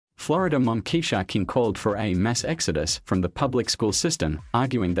Florida mom Quisha King called for a mass exodus from the public school system,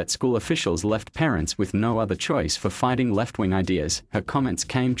 arguing that school officials left parents with no other choice for fighting left-wing ideas. Her comments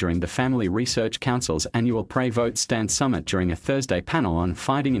came during the Family Research Council's annual Pray Vote Stand Summit during a Thursday panel on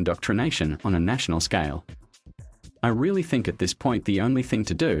fighting indoctrination on a national scale. "I really think at this point the only thing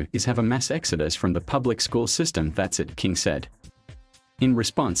to do is have a mass exodus from the public school system, that's it," King said. In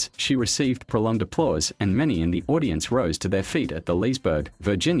response, she received prolonged applause and many in the audience rose to their feet at the Leesburg,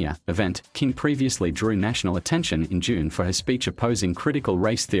 Virginia, event. King previously drew national attention in June for her speech opposing critical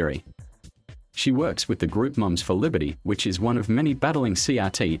race theory. She works with the group Moms for Liberty, which is one of many battling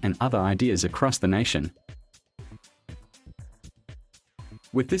CRT and other ideas across the nation.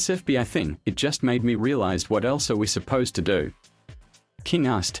 "With this FBI thing, it just made me realize what else are we supposed to do?" King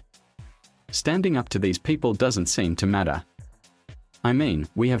asked. "Standing up to these people doesn't seem to matter. I mean,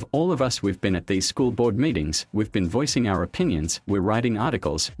 we've been at these school board meetings, we've been voicing our opinions, we're writing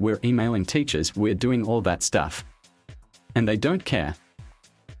articles, we're emailing teachers, we're doing all that stuff. And they don't care.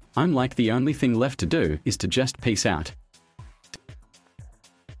 I'm like, the only thing left to do is to just peace out."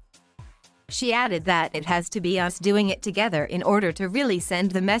 She added that it has to be us doing it together in order to really send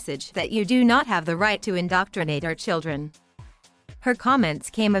the message that you do not have the right to indoctrinate our children. Her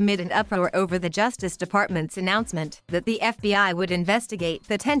comments came amid an uproar over the Justice Department's announcement that the FBI would investigate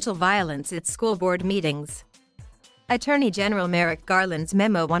potential violence at school board meetings. Attorney General Merrick Garland's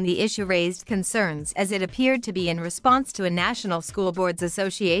memo on the issue raised concerns as it appeared to be in response to a National School Boards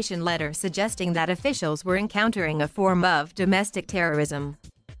Association letter suggesting that officials were encountering a form of domestic terrorism.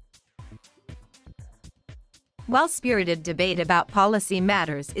 While spirited debate about policy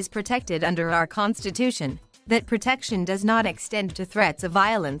matters is protected under our Constitution, that protection does not extend to threats of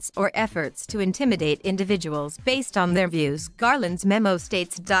violence or efforts to intimidate individuals based on their views, Garland's memo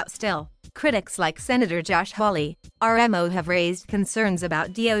states. Still, critics like Senator Josh Hawley, RMO, have raised concerns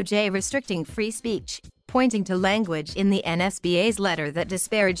about DOJ restricting free speech, pointing to language in the NSBA's letter that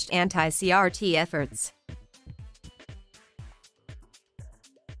disparaged anti-CRT efforts.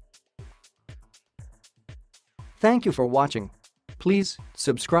 Thank you for watching. Please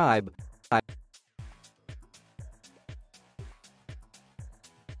subscribe.